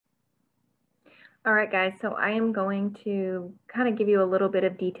All right, guys, so I am going to kind of give you a little bit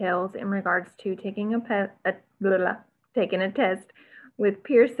of details in regards to taking taking a test with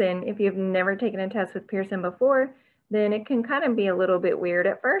Pearson. If you've never taken a test with Pearson before, then it can kind of be a little bit weird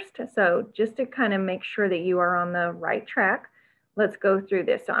at first. So just to kind of make sure that you are on the right track, let's go through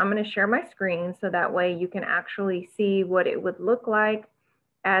this. So I'm going to share my screen so that way you can actually see what it would look like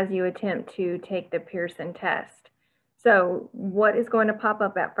as you attempt to take the Pearson test. So what is going to pop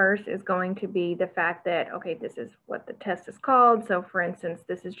up at first is going to be the fact that, okay, this is what the test is called. So for instance,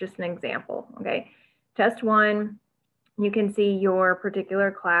 this is just an example, okay? Test 1, you can see your particular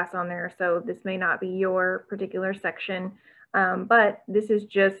class on there. So this may not be your particular section, but this is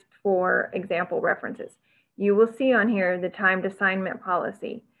just for example references. You will see on here the timed assignment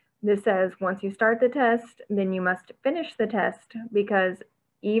policy. This says once you start the test, then you must finish the test, because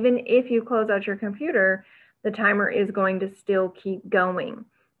even if you close out your computer, the timer is going to still keep going.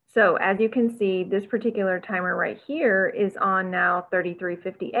 So as you can see, this particular timer right here is on now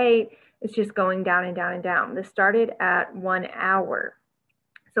 33:58. It's just going down and down and down. This started at 1 hour.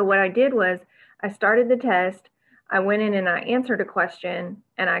 So what I did was I started the test, I went in and I answered a question,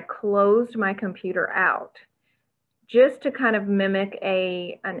 and I closed my computer out just to kind of mimic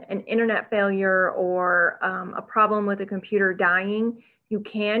an internet failure or a problem with a computer dying. You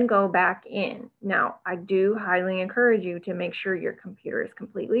can go back in. Now, I do highly encourage you to make sure your computer is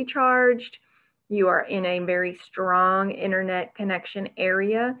completely charged. You are in a very strong internet connection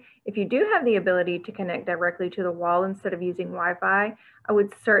area. If you do have the ability to connect directly to the wall instead of using Wi-Fi, I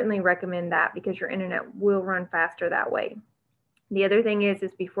would certainly recommend that because your internet will run faster that way. The other thing is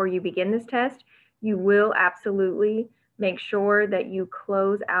before you begin this test, you will absolutely make sure that you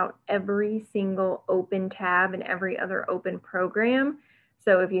close out every single open tab and every other open program.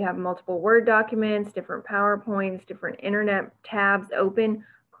 So if you have multiple Word documents, different PowerPoints, different internet tabs open,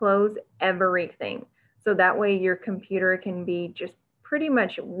 close everything. So that way your computer can be just pretty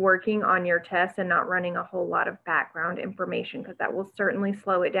much working on your test and not running a whole lot of background information, because that will certainly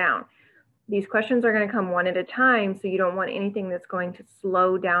slow it down. These questions are going to come one at a time, so you don't want anything that's going to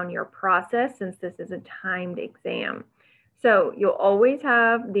slow down your process since this is a timed exam. So you'll always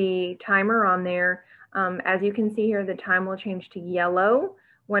have the timer on there. As you can see here, the time will change to yellow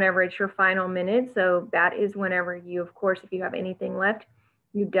whenever it's your final minute. So that is whenever you, of course, if you have anything left,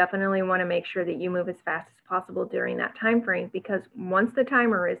 you definitely want to make sure that you move as fast as possible during that time frame, because once the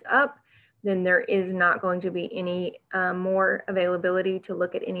timer is up, then there is not going to be any more availability to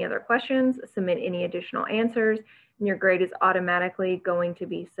look at any other questions, submit any additional answers, and your grade is automatically going to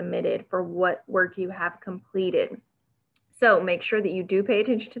be submitted for what work you have completed. So make sure that you do pay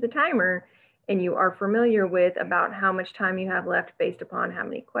attention to the timer and you are familiar with about how much time you have left based upon how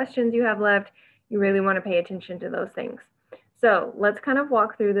many questions you have left. You really want to pay attention to those things. So let's kind of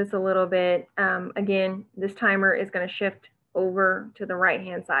walk through this a little bit. Again, this timer is going to shift over to the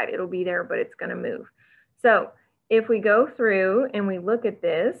right-hand side. It'll be there, but it's going to move. So if we go through and we look at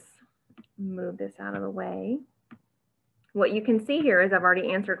this, move this out of the way, what you can see here is I've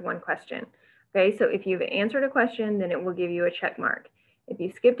already answered one question. Okay, so if you've answered a question, then it will give you a check mark. If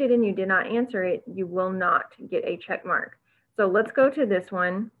you skipped it and you did not answer it, you will not get a check mark. So let's go to this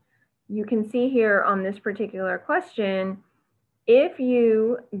one. You can see here on this particular question, if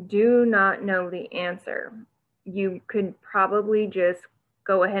you do not know the answer, you could probably just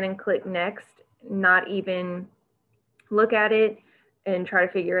go ahead and click next, not even look at it and try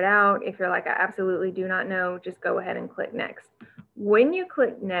to figure it out. If you're like, I absolutely do not know, just go ahead and click next. When you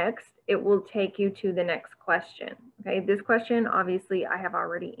click next, it will take you to the next question. Okay, this question, obviously, I have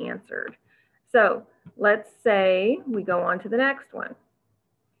already answered. So let's say we go on to the next one.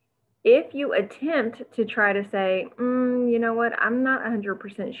 If you attempt to try to say, you know what, I'm not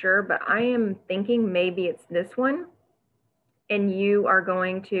 100% sure, but I am thinking maybe it's this one, and you are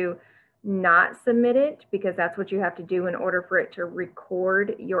going to not submit it because that's what you have to do in order for it to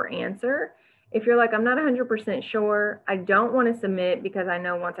record your answer. If you're like, I'm not 100% sure, I don't want to submit because I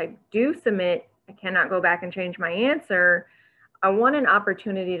know once I do submit, I cannot go back and change my answer. I want an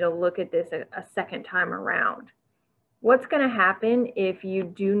opportunity to look at this a second time around. What's going to happen if you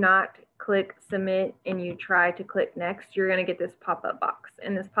do not click submit and you try to click next? You're going to get this pop-up box.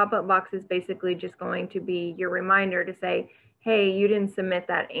 And this pop-up box is basically just going to be your reminder to say, hey, you didn't submit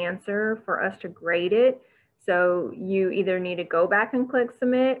that answer for us to grade it. So you either need to go back and click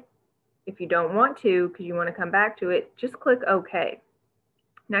submit. If you don't want to, because you want to come back to it, just click OK.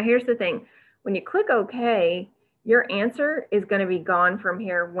 Now here's the thing. When you click OK, your answer is going to be gone from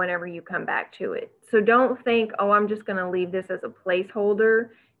here whenever you come back to it. So don't think, oh, I'm just going to leave this as a placeholder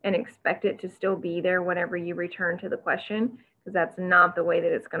and expect it to still be there whenever you return to the question. because that's not the way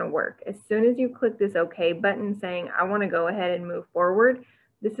that it's going to work. As soon as you click this OK button saying, I want to go ahead and move forward,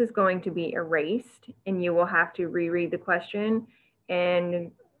 this is going to be erased and you will have to reread the question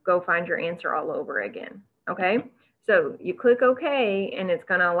and go find your answer all over again. Okay, so you click OK and it's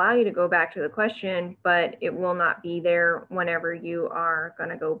going to allow you to go back to the question, but it will not be there whenever you are going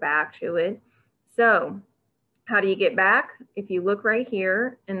to go back to it. So how do you get back? If you look right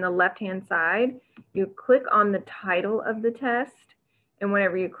here in the left-hand side, you click on the title of the test. And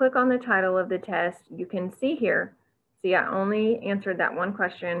whenever you click on the title of the test, you can see here, see, I only answered that one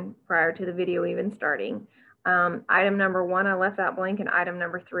question prior to the video even starting. Item number 1, I left that blank, and item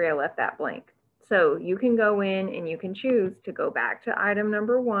number 3, I left that blank. So you can go in and you can choose to go back to item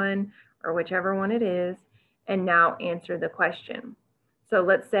number 1 or whichever one it is, and now answer the question. So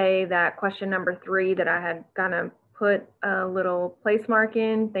let's say that question number 3 that I had kind of put a little place mark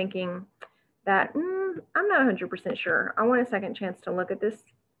in thinking that I'm not 100% sure. I want a second chance to look at this,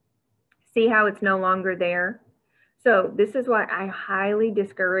 see how it's no longer there. So this is why I highly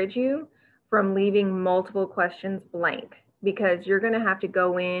discourage you from leaving multiple questions blank, because you're going to have to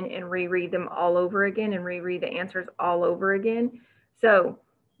go in and reread them all over again and reread the answers all over again. So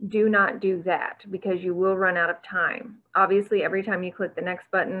do not do that, because you will run out of time. Obviously, every time you click the next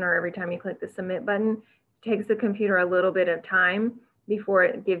button or every time you click the submit button, it takes the computer a little bit of time before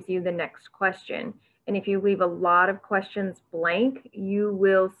it gives you the next question. And if you leave a lot of questions blank, you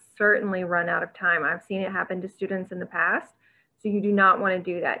will certainly run out of time. I've seen it happen to students in the past. So you do not want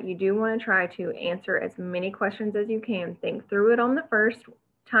to do that. You do want to try to answer as many questions as you can. Think through it on the first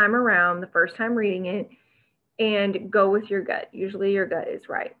time around, the first time reading it, and go with your gut. Usually your gut is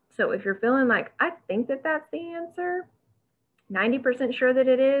right. So if you're feeling like, I think that that's the answer, 90% sure that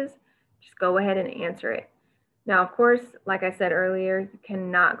it is, just go ahead and answer it. Now, of course, like I said earlier, you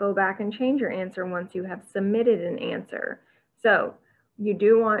cannot go back and change your answer once you have submitted an answer. So you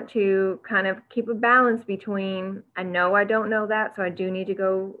do want to kind of keep a balance between, I know I don't know that, so I do need to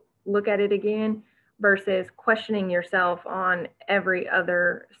go look at it again, versus questioning yourself on every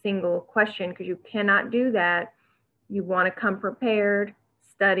other single question, because you cannot do that. You want to come prepared,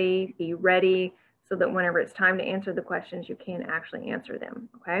 study, be ready, so that whenever it's time to answer the questions, you can actually answer them,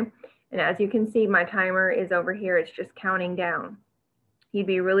 okay? And as you can see, my timer is over here. It's just counting down. You'd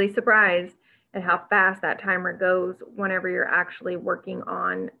be really surprised at how fast that timer goes whenever you're actually working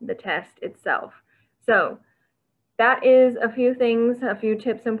on the test itself. So that is a few things, a few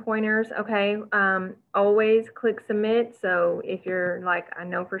tips and pointers, okay? Always click submit. So if you're like, I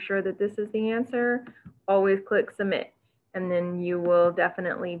know for sure that this is the answer, always click submit. And then you will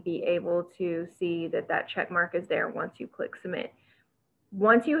definitely be able to see that that check mark is there once you click submit.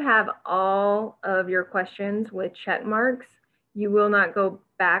 Once you have all of your questions with check marks, you will not go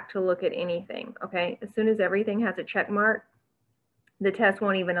back to look at anything, okay? As soon as everything has a check mark, the test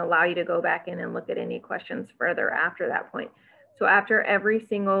won't even allow you to go back in and look at any questions further after that point. So after every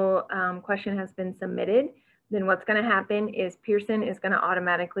single question has been submitted, then what's going to happen is Pearson is going to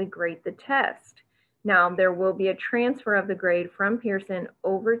automatically grade the test. Now, there will be a transfer of the grade from Pearson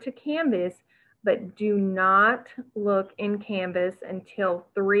over to Canvas, but do not look in Canvas until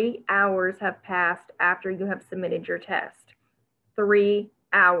 3 hours have passed after you have submitted your test. 3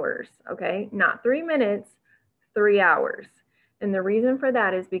 hours, okay? Not 3 minutes, 3 hours. And the reason for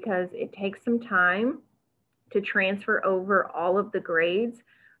that is because it takes some time to transfer over all of the grades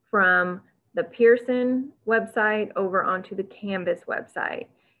from the Pearson website over onto the Canvas website.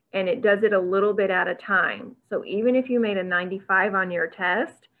 And it does it a little bit at a time. So even if you made a 95 on your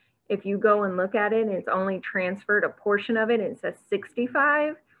test, if you go and look at it and it's only transferred a portion of it and it says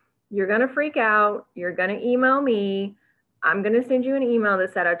 65, you're gonna freak out, you're gonna email me, I'm gonna send you an email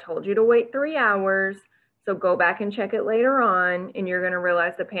that said I told you to wait 3 hours, so go back and check it later on, and you're gonna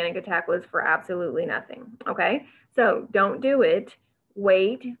realize the panic attack was for absolutely nothing, okay? So don't do it.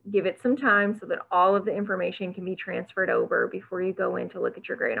 Wait, give it some time so that all of the information can be transferred over before you go in to look at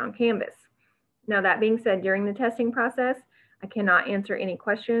your grade on Canvas. Now, that being said, during the testing process, I cannot answer any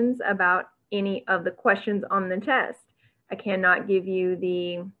questions about any of the questions on the test. I cannot give you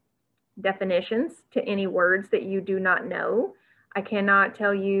the definitions to any words that you do not know. I cannot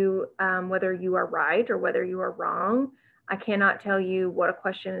tell you whether you are right or whether you are wrong. I cannot tell you what a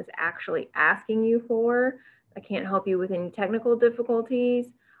question is actually asking you for. I can't help you with any technical difficulties,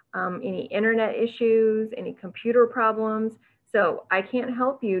 any internet issues, any computer problems. So I can't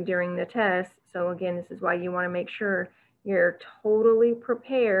help you during the test. So again, this is why you want to make sure you're totally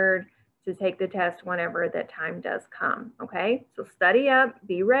prepared to take the test whenever that time does come, okay? So study up,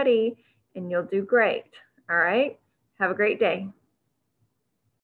 be ready, and you'll do great, all right? Have a great day.